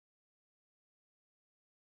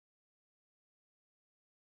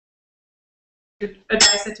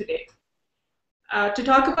advisor today. To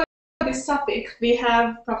talk about this topic, we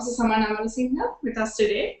have Professor Saman Amarasinghe with us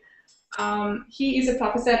today. He is a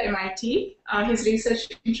professor at MIT. His research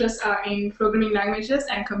interests are in programming languages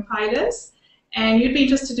and compilers. And you'd be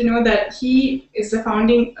interested to know that he is the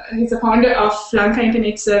founder of Lanka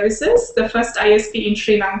Internet Services, the first ISP in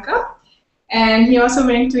Sri Lanka. And he also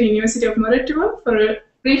went to the University of Moratuwa for a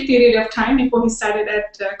brief period of time before he started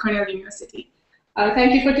at Cornell University.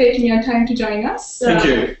 Thank you for taking your time to join us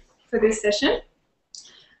for this session.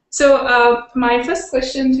 So my first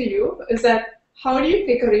question to you is that how do you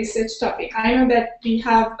pick a research topic? I know that we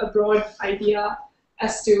have a broad idea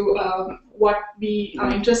as to what we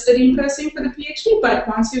are interested in pursuing for the PhD, but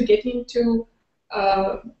once you get into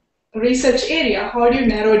a research area, how do you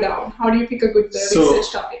narrow down? How do you pick a good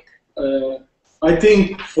research topic? I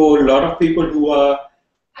think for a lot of people who are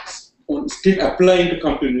still applying to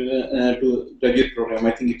come to graduate program,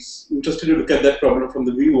 I think it's interesting to look at that problem from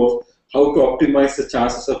the view of how to optimize the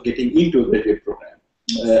chances of getting into a graduate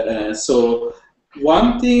program. So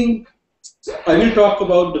one thing, I will talk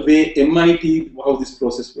about the way MIT, how this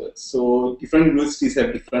process works. So different universities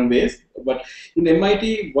have different ways, but in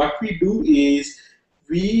MIT, what we do is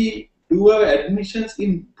we do our admissions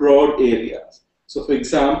in broad areas. So for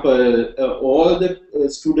example, all the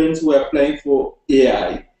students who are applying for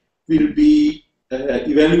AI will be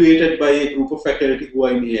evaluated by a group of faculty who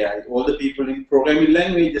are in AI. All the people in programming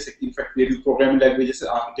languages, in fact, we do programming languages and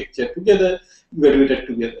architecture together, evaluated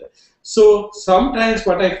together. So sometimes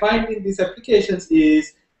what I find in these applications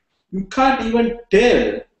is you can't even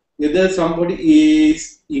tell whether somebody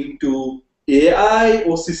is into AI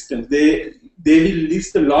or systems. They will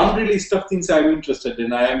list a laundry list of things I'm interested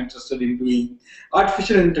in. I am interested in doing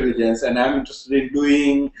artificial intelligence, and I'm interested in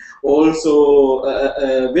doing also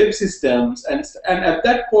web systems. And at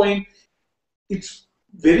that point, it's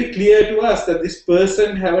very clear to us that this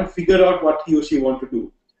person haven't figured out what he or she want to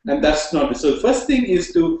do. And that's not it. So the first thing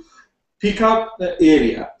is to pick up the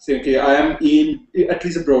area. Say, okay, I am in at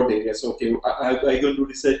least a broad area. So, okay, I'm going to do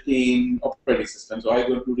research in operating systems, or I'm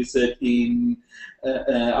going to do research in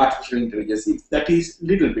artificial intelligence. If that is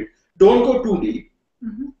little bit. Don't go too deep.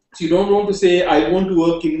 So you don't want to say, I want to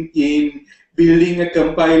work in building a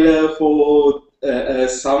compiler for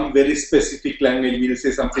some very specific language. We'll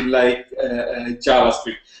say something like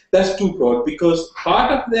JavaScript. That's too broad, because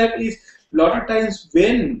part of that is a lot of times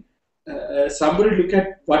when somebody look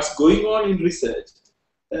at what's going on in research,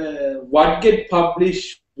 what get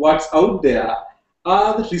published, what's out there,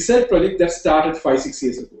 are the research projects that started 5-6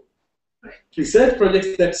 years ago. Right. Research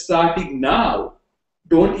projects that starting now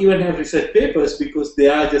don't even have research papers because they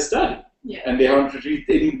are just starting. Yeah. And they haven't reached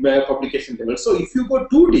any publication level. So if you go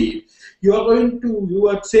too deep, you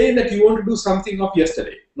are saying that you want to do something of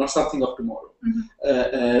yesterday, not something of tomorrow.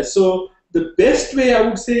 So the best way I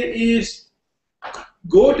would say is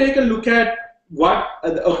go take a look at what,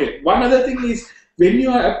 okay, one other thing is when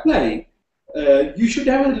you are applying, you should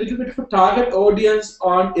have a little bit of a target audience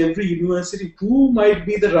on every university who might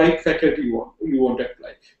be the right faculty you want to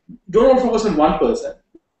apply. Don't focus on one person,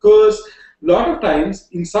 because a lot of times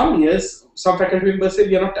in some years, some faculty members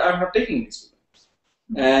say, I'm not taking any students.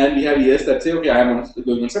 And we have years that say, okay, I'm not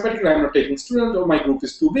going on sabbatical, I'm not taking students, or my group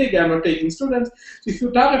is too big, I'm not taking students. So if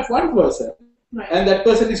you target one person, and that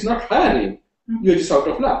person is not hiring, you're just out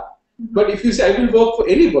of luck. But if you say, I will work for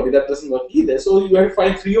anybody, that doesn't work either. So you have to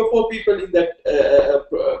find 3 or 4 people in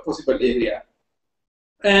that possible area.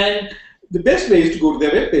 And the best way is to go to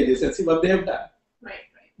their web pages and see what they have done.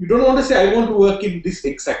 You don't want to say, I want to work in this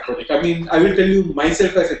exact project. I mean, I will tell you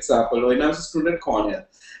myself as example. When I was a student at Cornell,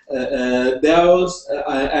 there was,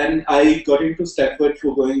 and I got into Stanford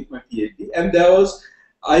for going my PhD, and there was,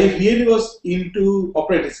 I really was into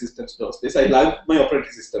operating systems those days. I loved my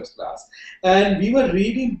operating systems class. And we were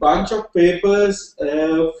reading a bunch of papers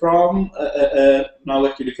from now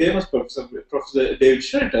actually famous Professor David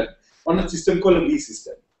Shelton on a system called a V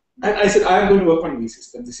system. And I said, I'm going to work on V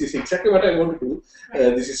system. This is exactly what I want to do.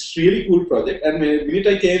 This is really cool project. And the minute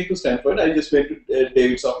I came to Stanford, I just went to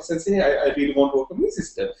David's office and said, hey, I really want to work on V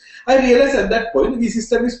system. I realized at that point, V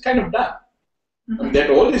system is kind of done. They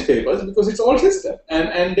had all these papers because it's all system.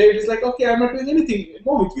 And David is like, okay, I'm not doing anything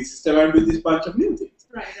more with V system. I'm doing this bunch of new things.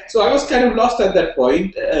 So I was kind of lost at that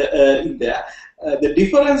point in there. The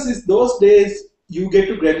difference is those days, you get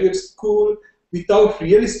to graduate school without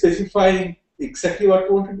really specifying exactly what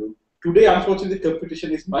you want to do. Today, unfortunately, the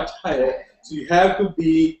competition is much higher. So you have to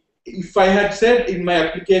be, if I had said in my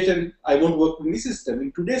application, I want to work in this system,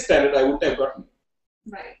 in today's standard, I wouldn't have gotten it.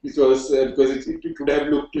 Right. Because it would have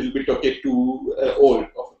looked a little bit too old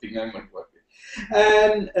of a thing I'm going to work with.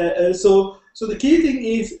 And so So the key thing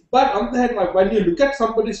is, but on the hand, when you look at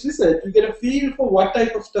somebody's research, you get a feel for what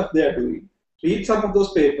type of stuff they are doing. Read some of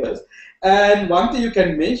those papers. And one thing you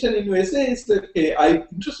can mention in your essay is that, okay, I'm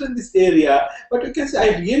interested in this area, but you can say,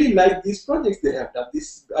 I really like these projects they have done.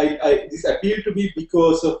 This appealed to me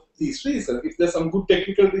because of these reasons. If there's some good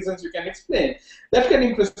technical reasons you can explain, that can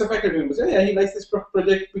impress the faculty member. Say, yeah, he likes this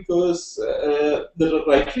project because there are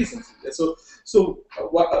right reasons. So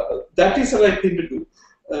that is the right thing to do.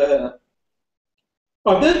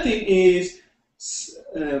 Other thing is,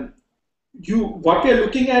 what we are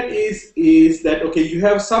looking at is that, okay, you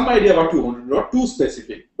have some idea what you want to do, not too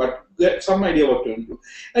specific, but get some idea what you want to do,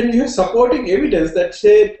 and you have supporting evidence that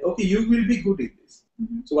said, okay, you will be good in this.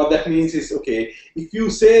 So what that means is, okay, if you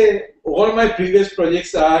say all my previous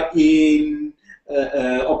projects are in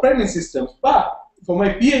operating systems, but for my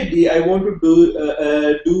PhD I want to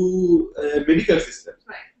do medical systems.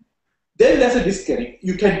 Right. Then there's a disconnect.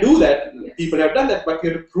 You can do that. Yes. People have done that, but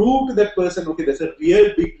you have to prove to that person, okay, there's a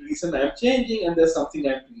real big reason I'm changing, and there's something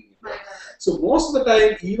I'm doing. Right. So most of the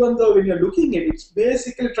time, even though when you're looking at it, it's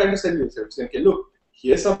basically trying to sell yourself. Say, okay, look,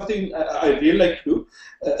 here's something I really like to do,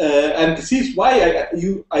 and this is why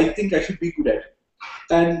I think I should be good at it.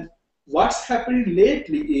 And what's happening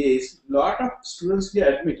lately is a lot of students we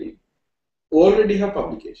are admitting already have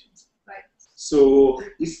publications. So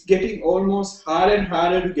it's getting almost harder and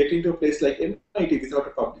harder to get into a place like MIT without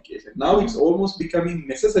a publication. Now it's almost becoming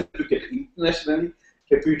necessary to get internationally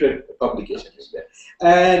reputed publications there.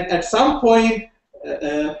 And at some point,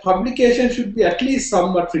 publication should be at least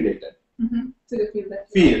somewhat related. To the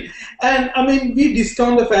field. And I mean, we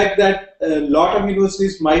discount the fact that a lot of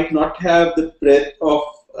universities might not have the breadth of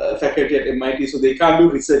faculty at MIT, so they can't do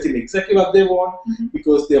research in exactly what they want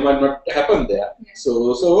because they might not happen there. Yeah.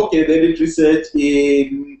 So okay, they did research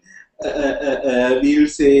in, we'll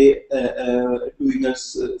say, doing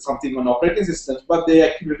something on operating systems, but they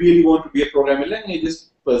actually really want to be a programming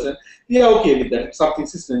languages person. Yeah, okay with that, something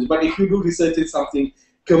systems. But if you do research in something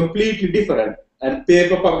completely different and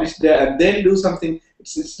paper published there and then do something,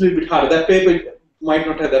 it's a little bit harder. That paper might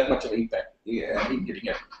not have that much of an impact in getting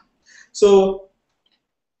it. So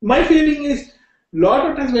my feeling is, a lot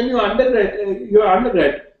of times when you're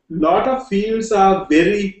undergrad, lot of fields are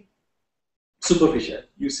very superficial.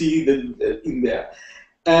 You see them in there,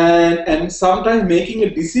 and sometimes making a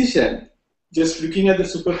decision just looking at the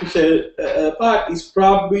superficial part is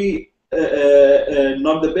probably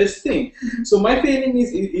not the best thing. So my feeling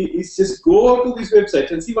is just go to this website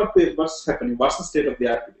and see what's happening, what's the state of the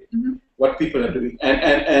art today, what people are doing,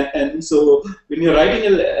 and so when you're writing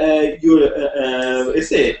your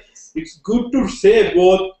essay, it's good to say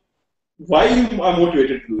both why you are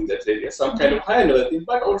motivated to do in that area, some kind of higher level thing,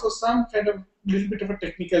 but also some kind of little bit of a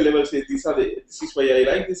technical level. Say this is why I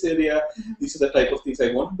like this area. These are the type of things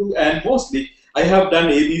I want to do, and mostly I have done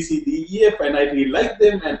A, B, C, D, E, F, and I really like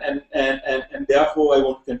them, and therefore I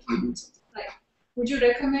want to continue doing something. Right. Would you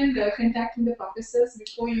recommend contacting the professors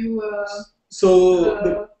before you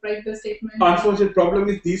write the statement? Unfortunate problem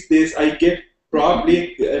is these days I get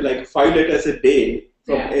probably like 5 letters a day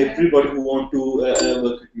from everybody who want to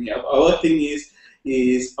work with me. Our thing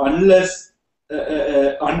is unless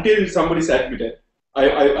until somebody is admitted,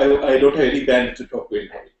 I don't have any bandwidth to talk to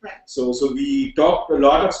anybody. Right. So we talk to a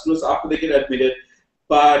lot of students after they get admitted,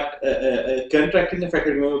 but contracting a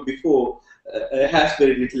faculty member before has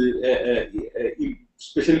very little,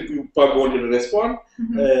 especially if you probably wanted to respond,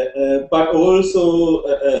 but also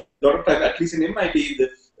a lot of times, at least in MIT,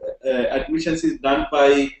 the admissions is done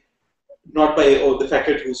by not by the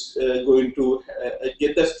faculty who's going to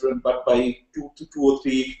get the student, but by two or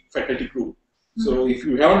three faculty group. So if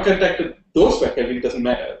you haven't contacted those faculty, it doesn't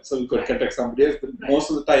matter. So you could contact somebody else, but most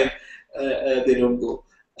of the time they don't go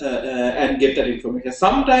and get that information.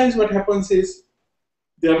 Sometimes what happens is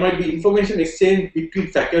there might be information exchange between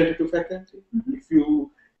faculty to faculty.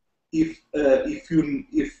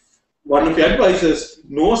 If one of your advisors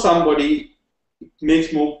knows somebody, it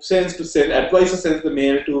makes more sense to send. Advisor sends the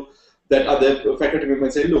mail to that other faculty member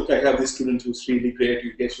and say, look, I have this student who's really great.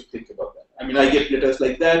 You guys should think about that. I mean, I get letters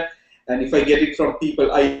like that. And if I get it from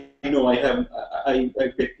people I know, I pay a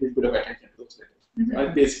little bit of attention to those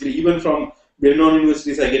letters. Basically, even from well-known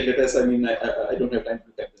universities, I get letters. I mean, I don't have time to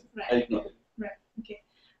look at them. Right. I ignore them. Right. Okay.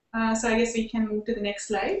 So I guess we can move to the next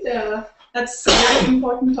slide. That's a very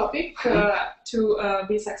important topic to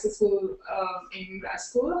be successful in grad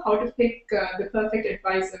school. How to pick the perfect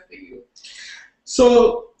advisor for you.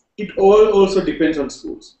 So it all also depends on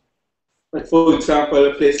schools. Like for example,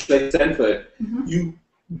 a place like Stanford, you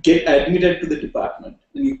get admitted to the department.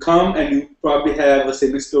 And you come and you probably have a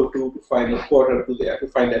semester or two to find a quarter to there to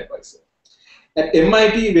find an advisor. At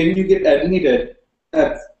MIT, when you get admitted,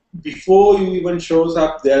 before you even shows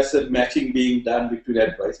up, there's a matching being done between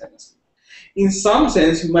advice and assessment. In some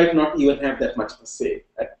sense, you might not even have that much to say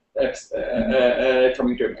at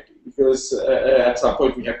coming to MIT, because at some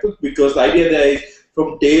point we have to, because the idea there is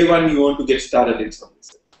from day one you want to get started in some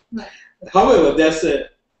research. Right. However, there's a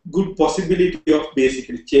good possibility of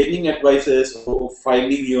basically changing advisors or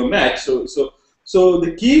finding your match. So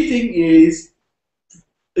the key thing is,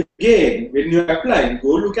 again, when you're applying, go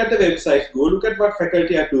look at the website, go look at what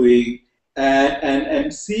faculty are doing,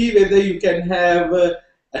 and see whether you can have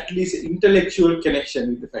at least intellectual connection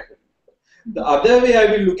with the faculty. The other way I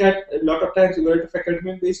will look at, a lot of times you go to faculty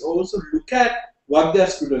member, is also look at what their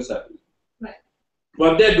students are doing. Right.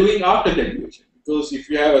 What they're doing after graduation. Because if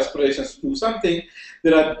you have aspirations to do something,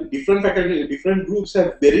 there are different faculty, different groups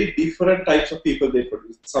have very different types of people they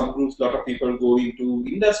produce. Some groups, a lot of people go into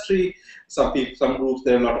industry. Some groups,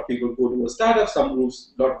 there are a lot of people go to a startup. Some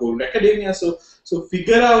groups not go to academia. So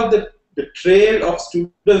figure out the trail of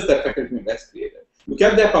students that faculty member has created. Look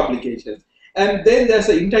at their publications. And then there's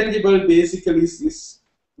an intangible, basically, is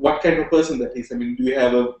what kind of person that is. I mean, do you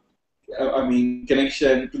have a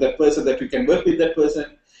connection to that person, that you can work with that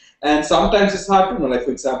person? And sometimes it's hard to know. Like,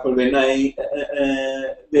 for example, when I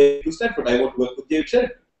went to Stanford, I want to work with David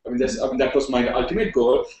Sheldon. That was my ultimate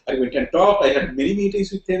goal. I went and talked. I had many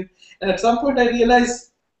meetings with him. And at some point, I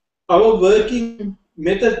realized our working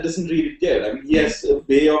method doesn't really gel. I mean, he has a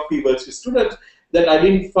way of he works with students that I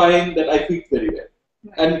didn't find that I fit very well.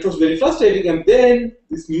 And it was very frustrating. And then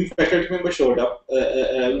this new faculty member showed up,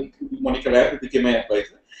 Monica Lamb, who became my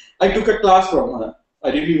advisor. I took a class from her. I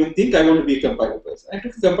didn't even think I wanted to be a compiler person. I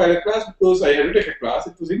took a compiler class because I had to take a class.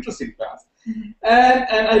 It was an interesting class.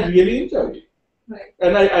 And I really enjoyed it. Right.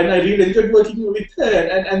 And I really enjoyed working with her.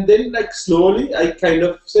 And then, like, slowly, I kind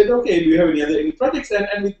of said, okay, do you have any projects?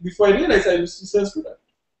 And before I realized, I was a student.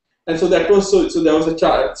 And so that was, so there was a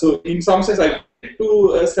chart. So in some sense, I went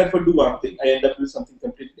to Stanford do one thing. I ended up doing something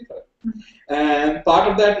completely different. And part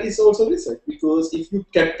of that is also research, because if you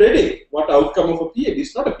can predict what outcome of a PhD,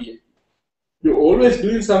 it's not a PhD. You're always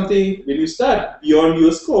doing something when you start beyond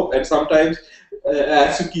your scope, and sometimes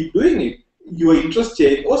as you keep doing it, your interest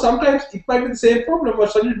change, or sometimes it might be the same problem,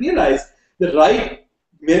 but suddenly realize the right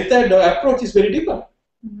method or approach is very different.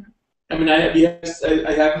 I mean,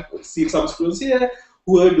 I have seen some students here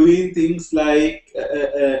who are doing things like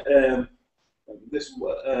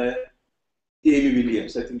Amy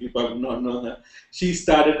Williams, I think you probably not know her. She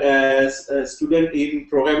started as a student in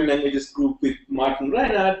programming languages group with Martin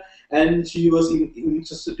Reinhardt, and she was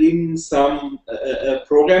interested in some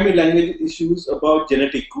programming language issues about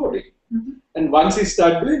genetic coding. And once he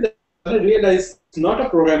started doing that, I realized it's not a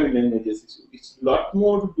programming languages issue. It's a lot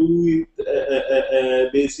more to do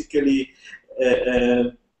with basically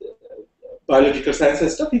biological science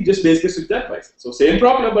and stuff. He just basically switched advice. So same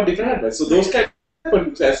problem, but different advice. So those kind of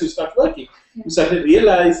happen as you start working. You suddenly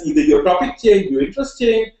realize either your topic change, your interest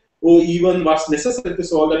change, or even what's necessary to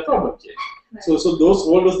solve that problem change. Right. So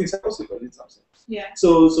all those things are possible in some sense. Yeah.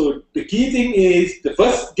 So the key thing is, the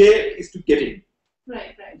first gate is to get in.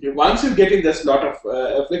 Right. Once you get in, there's a lot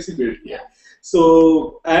of flexibility. Yeah.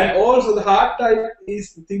 So, and also the hard type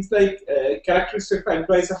is things like characteristic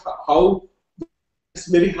advice. How it's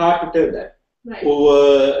very hard to tell that. Right.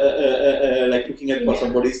 Over like looking at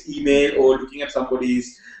somebody's email or looking at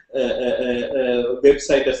somebody's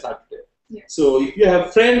website, that's hard to tell. Yeah. So if you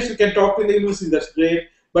have friends you can talk to in the university, that's great.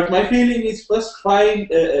 But my feeling is, first find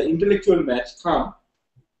intellectual match, come.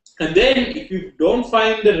 And then if you don't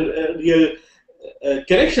find the real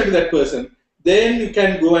connection to that person, then you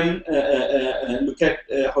can go and look at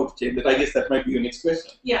how to change that. I guess that might be your next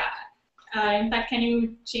question. Yeah. In fact, can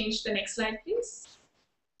you change the next slide, please?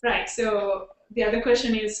 Right. So the other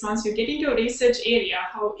question is, once you get into a research area,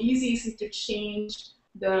 how easy is it to change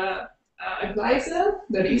the advisor,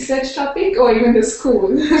 the research topic, or even the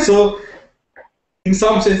school? So, in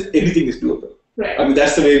some sense, anything is doable. Right. I mean,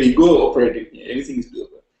 that's the way we go operating. Anything is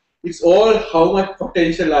doable. It's all how much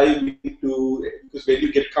potential are you willing to, because when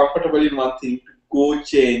you get comfortable in one thing, to go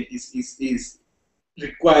change is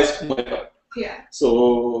requires more effort. Yeah.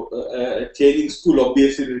 So changing school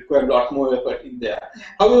obviously requires a lot more effort in there. Yeah.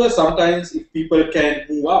 However, sometimes if people can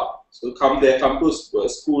move up, so come to a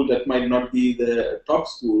school that might not be the top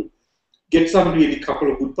school, get some really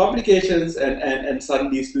couple of good publications, and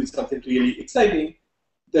suddenly doing something really exciting,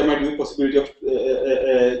 there might be a possibility of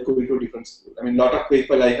going to a different school. I mean, a lot of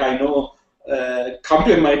people, like I know, come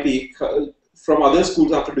to MIT from other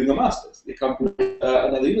schools after doing a master's. They come to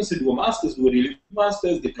another university, do a master's, do a really good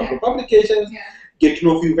master's, get a couple of publications, get to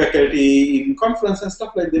know a few faculty in conference and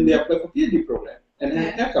stuff like that, then they apply for PhD program. and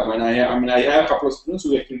have come. And I have a couple of students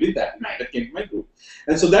who actually did that. That came to my group,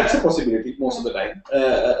 and so that's a possibility most of the time.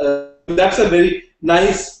 That's a very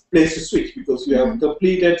nice place to switch because you have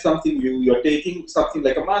completed something. You are taking something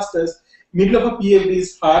like a master's. Middle of a PhD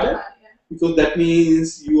is harder because that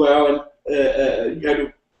means you have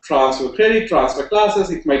to transfer credit, transfer classes.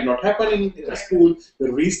 It might not happen in a school.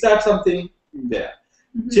 You restart something there.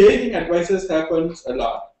 Changing advisors happens a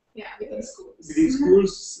lot. Yeah, within schools. Within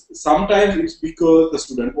schools, sometimes it's because the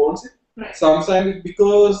student wants it. Sometimes it's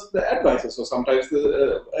because the advisor. So sometimes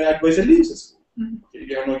the advisor leaves the school.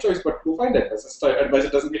 You have no choice but to find advisor. So advisor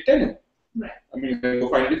doesn't get tenure. I mean, go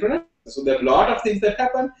find a different advisor. So there are a lot of things that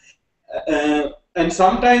happen, and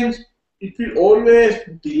sometimes it will always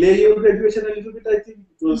delay your graduation a little bit, I think,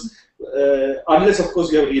 because unless, of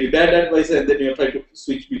course, you have a really bad advisor and then you try to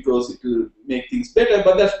switch because it will make things better,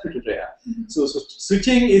 but that's pretty rare. So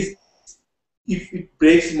switching is if it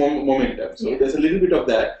breaks momentum. So there's a little bit of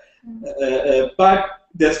that. But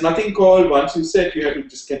there's nothing called once you set, you have to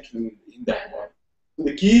just continue in that one. So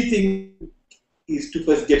the key thing is to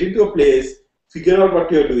first get into a place, figure out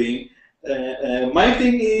what you're doing. My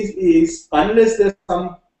thing is unless there's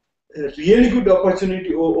some really good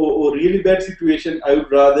opportunity or really bad situation, I would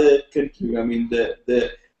rather continue. I mean,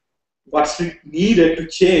 what's needed to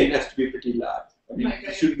change has to be pretty large. I mean,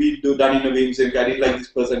 it should be done in a way saying, I didn't like this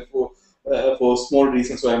person for small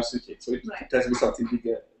reasons, so I'm switching. So it has to be something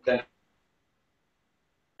bigger. Than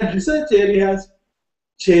research area has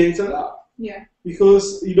changed a lot.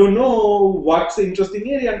 Because you don't know what's the interesting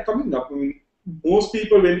area coming up. I mean, most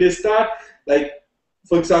people when they start, like,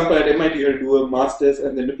 for example, at MIT, you do a master's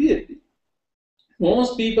and then a PhD.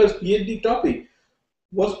 Most people's PhD topic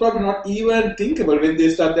was probably not even thinkable when they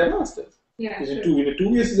start their master's. In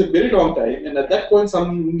 2 years is a very long time, and at that point,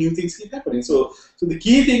 some new things keep happening. So the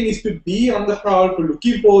key thing is to be on the prowl, to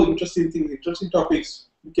looking for interesting things, interesting topics,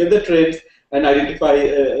 get the trends, and identify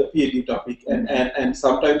a PhD topic. And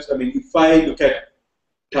sometimes, I mean, if I look at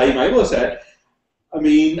time I was at, I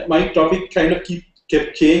mean, my topic kind of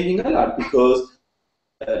kept changing a lot because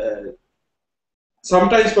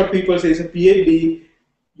sometimes what people say is a PhD,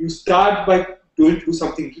 you start by going to do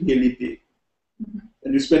something really big.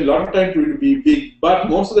 And you spend a lot of time to be big, but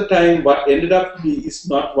most of the time what ended up being is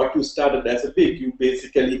not what you started as a big. You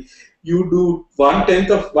basically, you do 1/10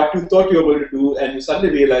 of what you thought you were going to do, and you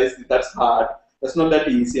suddenly realize that that's hard, that's not that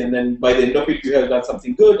easy, and then by the end of it you have done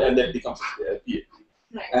something good, and then it becomes a PhD.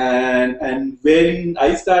 And when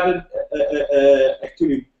I started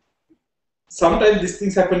actually, sometimes these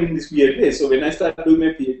things happen in this weird way. So when I started doing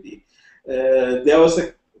my PhD, there was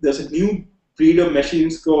a new breed of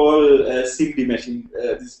machines called SIMD machine.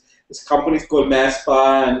 This company is called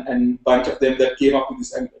MassPa and a bunch of them that came up with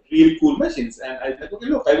these really cool machines. And I thought, okay,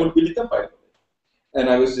 look, I want to build a compiler. And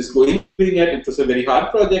I was just doing it. It was a very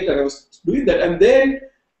hard project, and I was doing that. And then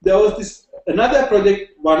there was another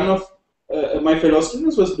project one of my fellow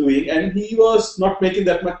students was doing, and he was not making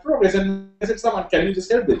that much progress. And I said, Saman, can you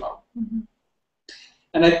just help them out?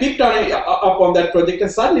 And I picked up on that project,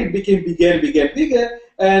 and suddenly it became bigger and bigger and bigger.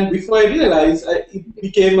 And before I realized, it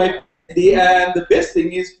became my PhD. And the best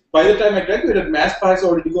thing is, by the time I graduated, MassPa has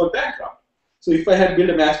already gone bankrupt. So if I had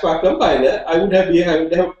built a MassPa compiler, I would have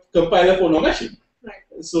a compiler for no machine.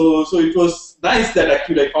 So it was nice that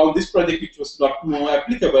actually I found this project which was not more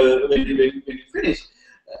applicable when it finished.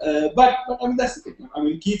 But I mean, that's the thing. I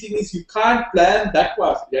mean, key thing is you can't plan that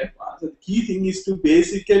fast. The key thing is to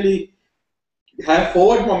basically have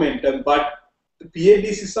forward momentum, but the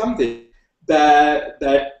PhDs is something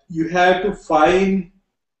that you have to find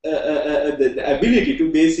the ability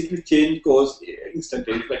to basically change course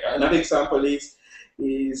instantly. Like another example is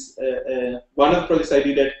one of the projects I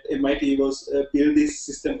did at MIT was build this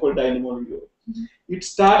system called Dynamo Reload. It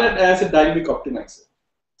started as a dynamic optimizer.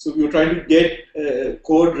 So we were trying to get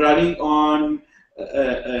code running on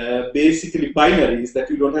basically binaries that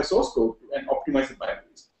you don't have source code and optimize the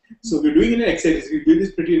binaries. So we're doing it in Excel. We built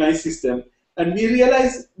this pretty nice system, and we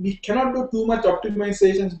realized we cannot do too much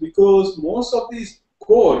optimizations because most of these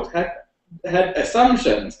codes had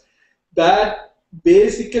assumptions that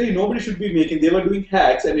basically nobody should be making. They were doing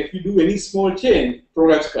hacks, and if you do any small change,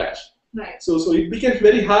 programs crash. So it became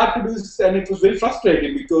very hard to do this, and it was very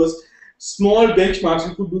frustrating because small benchmarks,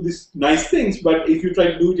 you could do these nice things, but if you try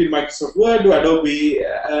to do it in Microsoft Word or Adobe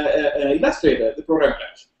Illustrator, the program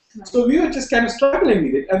crashed. So we were just kind of struggling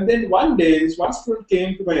with it. And then one day, this one student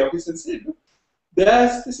came to my office and said, look,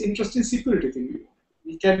 there's this interesting security thing.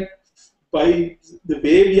 We can, by the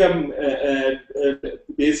way we are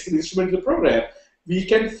basically instrumenting the program, we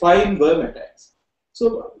can find worm attacks.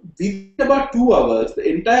 So within about 2 hours, the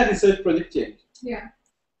entire research project changed.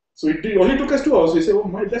 So it only took us 2 hours. We say, oh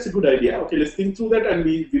my, that's a good idea. Okay, let's think through that, and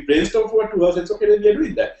we brainstorm for 2 hours. It's okay, then we are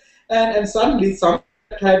doing that. And suddenly, some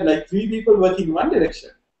had like 3 people working in one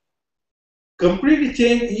direction, completely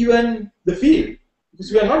changed even the field.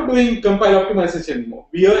 Because we are not doing compile optimization anymore.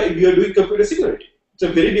 We are doing computer security. It's a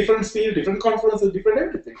very different field, different conferences, different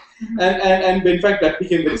everything. And in fact, that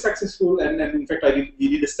became very successful. And in fact, we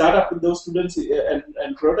did a startup with those students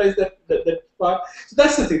and prioritize that part. So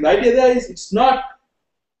that's the thing. The idea there is it's not,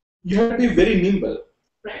 you have to be very nimble.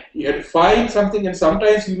 Right. You have to find something, and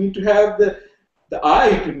sometimes you need to have the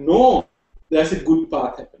eye to know there's a good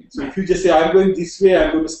path happening. So if you just say, I'm going this way,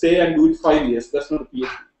 I'm going to stay and do it 5 years, that's not a PhD.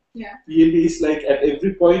 Yeah. PhD is like at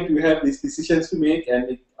every point you have these decisions to make,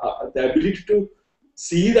 and the ability to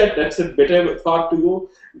see that that's a better path to go.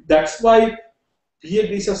 That's why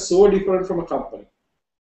PhDs are so different from a company.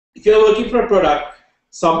 If you're working for a product,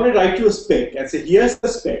 somebody write you a spec and say, here's the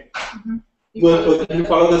spec. You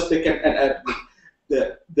follow the spec, and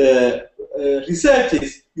the research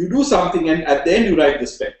is you do something, and at the end you write the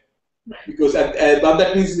spec. Right. Because what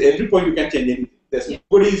that means is every point you can change anything. There's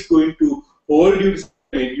nobody is going to hold you to say,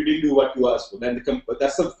 you didn't do what you asked for. And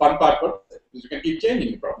that's the fun part about it, because you can keep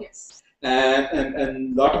changing the problem. Yes.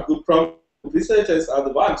 And a lot of good problem researchers are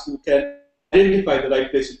the ones who can identify the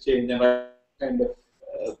right place to change and right kind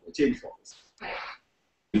of change focus. Right.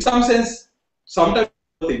 In some sense, sometimes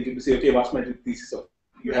you think to say, okay, what's my thesis? So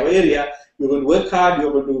you have an area, you're going to work hard,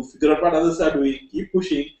 you're going to figure out what others are doing, keep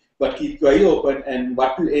pushing, but keep your eye open, and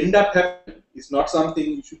what will end up happening is not something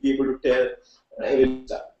you should be able to tell when you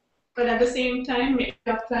start. But at the same time, if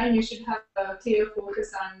you're applying, you should have a clear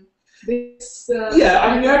focus on this. Yeah,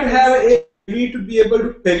 I mean, you need to be able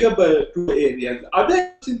to peg up to the area. The other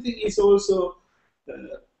interesting thing is also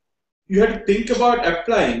you have to think about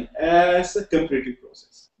applying as a competitive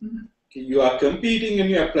process. Mm-hmm. Okay, you are competing and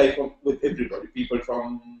you apply with everybody, people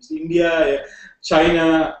from India,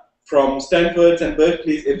 China, from Stanford and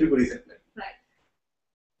Berkeley, everybody's applying. Right.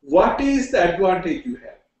 What is the advantage you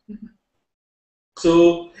have? Mm-hmm.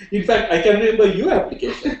 So, in fact, I can remember your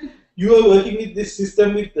application. You are working with this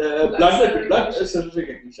system with blood cell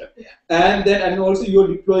recognition, and also you are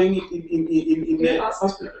deploying it in a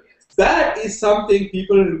hospital. That is something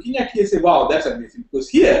people are looking at here say, wow, that's amazing. Because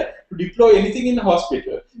here, to deploy anything in a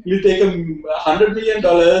hospital, will take $100 million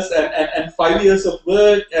and 5 years of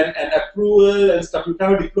work and approval and stuff. You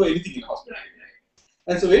cannot deploy anything in a hospital.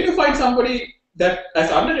 And so when you find somebody that as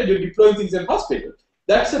undergraduate deploying things in a hospital,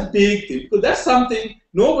 that's a big thing. Because that's something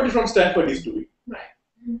nobody from Stanford is doing. Right.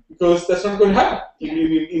 Because that's not going to happen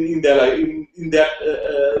in their life, in that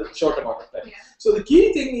short amount of time. Yeah. So the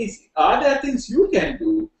key thing is, are there things you can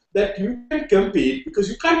do that you can compete, because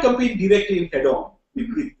you can't compete directly in head-on with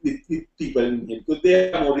people in here, because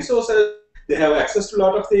they have more resources, they have access to a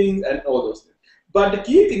lot of things and all those things. But the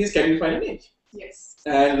key thing is, can you find a niche? Yes.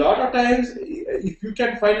 And a lot of times, if you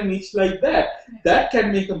can find a niche like that, that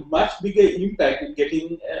can make a much bigger impact in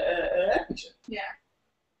getting admission. Yeah.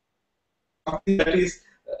 Something that is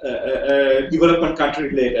development country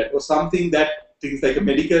related, or something that things like a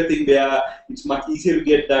medical thing where it's much easier to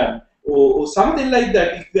get done. Or something like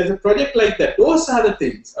that. If there's a project like that, those are the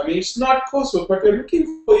things. I mean, it's not coursework. What we're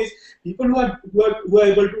looking for is people who are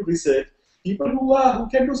able to research, people who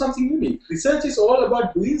can do something unique. Research is all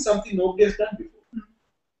about doing something nobody has done before.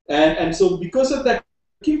 And so because of that,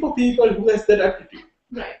 looking for people who has that aptitude.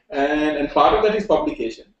 Right. And part of that is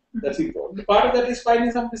publication. That's important. Part of that is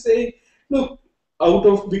finding something to say, look,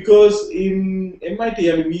 because in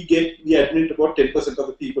MIT, I mean, we admit about 10% of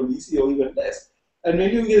the people we see, or even less. And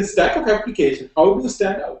when you get a stack of applications, how do you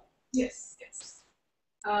stand out? Yes, yes.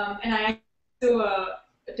 And I also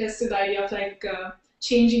attest to the idea of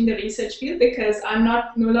changing the research field, because I'm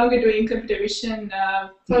no longer doing computer vision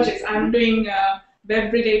projects. I'm doing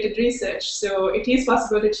web-related research, so it is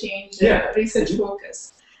possible to change research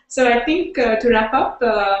focus. So I think to wrap up,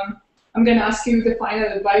 I'm going to ask you the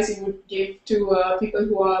final advice you would give to people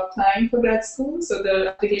who are applying for grad school. So the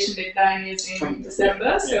application deadline is in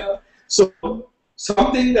December. So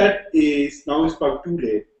something that is now is probably too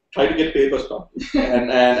late. Try to get papers published,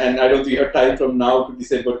 and I don't think you have time from now to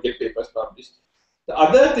December to get papers published. The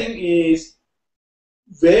other thing is,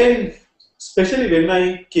 especially when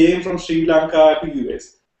I came from Sri Lanka to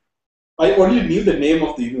US, I only knew the name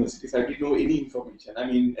of the universities. I didn't know any information. I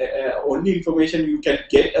mean, only information you can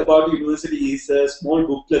get about the university is a small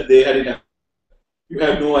booklet they had in a. You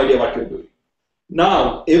have no idea what you're doing.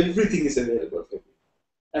 Now everything is available for you.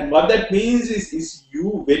 And what that means is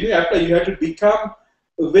when you apply, you have to become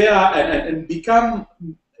aware and become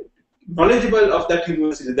knowledgeable of that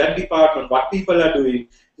university, that department, what people are doing.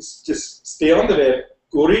 Just stay on the web,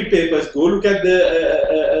 go read papers, go look at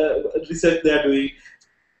the research they are doing.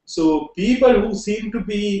 So people who seem to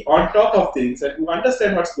be on top of things and who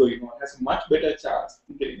understand what's going on has a much better chance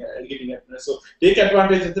in getting it. So take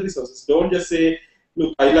advantage of the resources. Don't just say,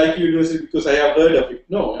 look, I like university because I have heard of it.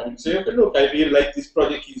 No, I mean, say, okay, look, I really like this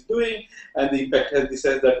project he's doing and the impact has this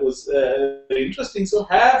that was very interesting. So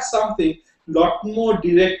have something lot more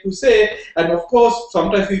direct to say. And of course,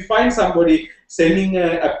 sometimes we find somebody sending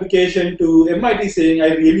an application to MIT saying,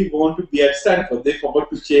 I really want to be at Stanford. They forgot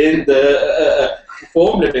to change the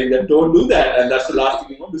form letter. That don't do that, and that's the last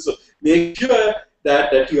thing you want to do. So make sure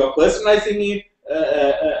that you are personalizing it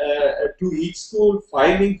to each school,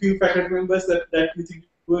 finding few faculty members that you think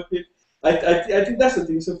work with. I think that's the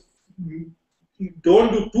thing. So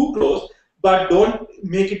don't do too close, but don't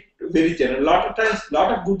make it very general. A lot of times, a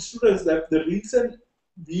lot of good students, that the reason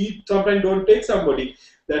we sometimes don't take somebody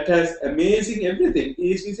that has amazing everything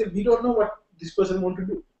is we say we don't know what this person want to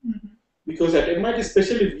do. Mm-hmm. Because at MIT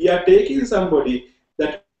especially, we are taking somebody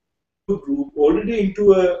that group already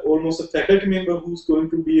into almost a faculty member who's going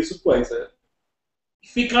to be a supervisor.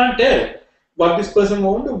 If we can't tell what this person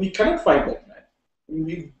wants, we cannot find that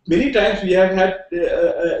man. Many times we have had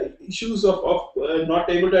issues of not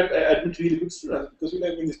able to admit really good students because we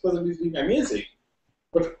like, this person is doing amazing,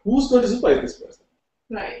 but who's going to supervise this person?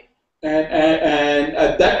 Right. And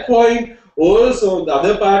at that point, also the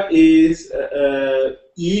other part is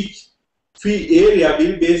each fee area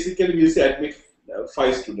will basically say admit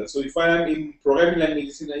 5 students. So if I am in programming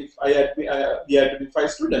languages, if we admit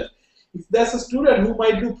 5 students. If there's a student who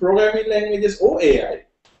might do programming languages or AI,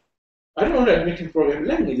 I don't want to admit in programming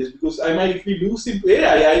languages because if we lose him to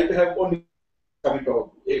AI, I have only coming to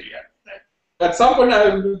our area. At some point,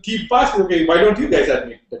 I will keep asking, okay, why don't you guys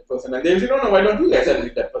admit that person? And they will say, no, why don't you guys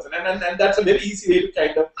admit that person? And that's a very easy way to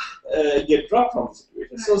kind of get dropped from the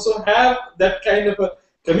situation. So have that kind of a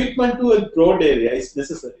commitment to a broad area is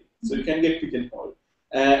necessary. So you can get pigeonholed.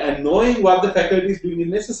 And knowing what the faculty is doing is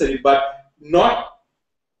necessary, but not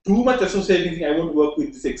too much associating, I want to work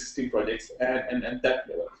with these existing projects and that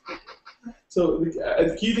level. So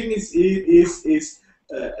the key thing is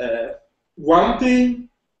one thing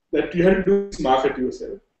that you have to do is market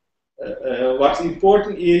yourself. What's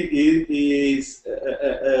important is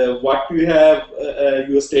what you have,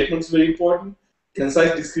 your statements very important,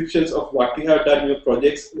 concise descriptions of what you have done in your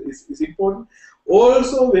projects is important.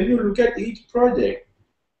 Also, when you look at each project,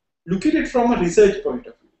 look at it from a research point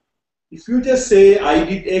of view. If you just say, I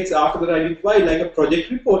did X, after that I did Y, like a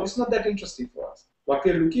project report, it's not that interesting for us. What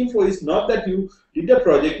we're looking for is not that you did a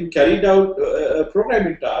project, you carried out a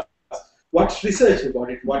programming task. What's research about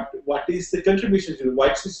it? What is the contribution to it?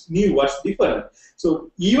 What's new? What's different?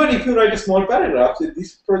 So even if you write a small paragraph, say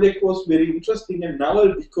this project was very interesting and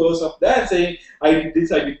novel because of that, saying I did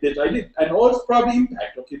this, I did that, I did, and also probably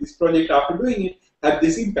impact. Okay, this project after doing it had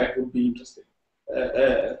this impact would be interesting.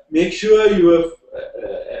 Make sure your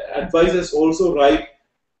advisors also write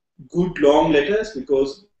good long letters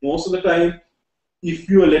because most of the time, if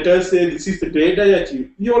your letters say this is the grade I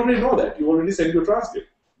achieved, you already know that. You already send your transcript.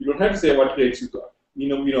 You don't have to say what grades you got. We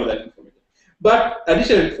know that information. But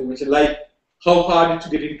additional information like how hard it's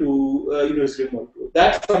to get into University of Monaco,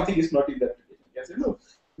 that something is not in that application. You can say, no,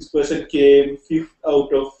 this person came 5th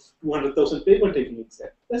out of 200,000 paper taking exam.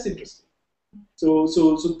 That's interesting. So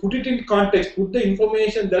put it in context. Put the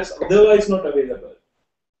information that's otherwise not available.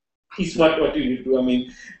 Is what you need to do. I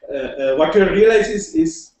mean, what you realize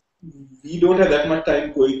is we don't have that much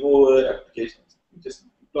time going over applications. Just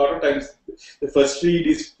a lot of times, the first read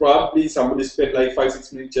is probably somebody spent like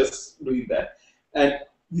 5-6 minutes just doing that. And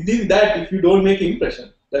within that, if you don't make an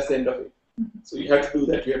impression, that's the end of it. Mm-hmm. So you have to do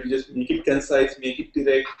that. You have to just make it concise, make it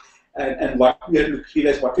direct, and what we have to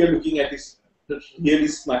realize, what we are looking at is the really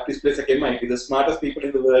smart displays like MIT, the smartest people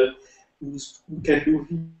in the world who can do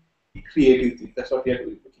creative things. That's what we are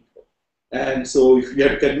looking for. And so if you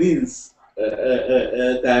have to convince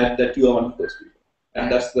that you are one of those people, and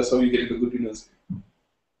that's how you get into good university.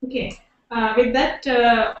 Okay. With that,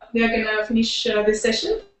 we are going to finish this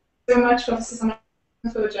session. Thank you so much, Professor Saman,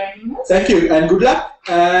 for joining us. Thank you, and good luck.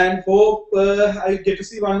 And hope I get to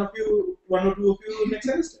see one or two of you next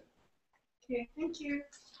semester. Okay. Thank you.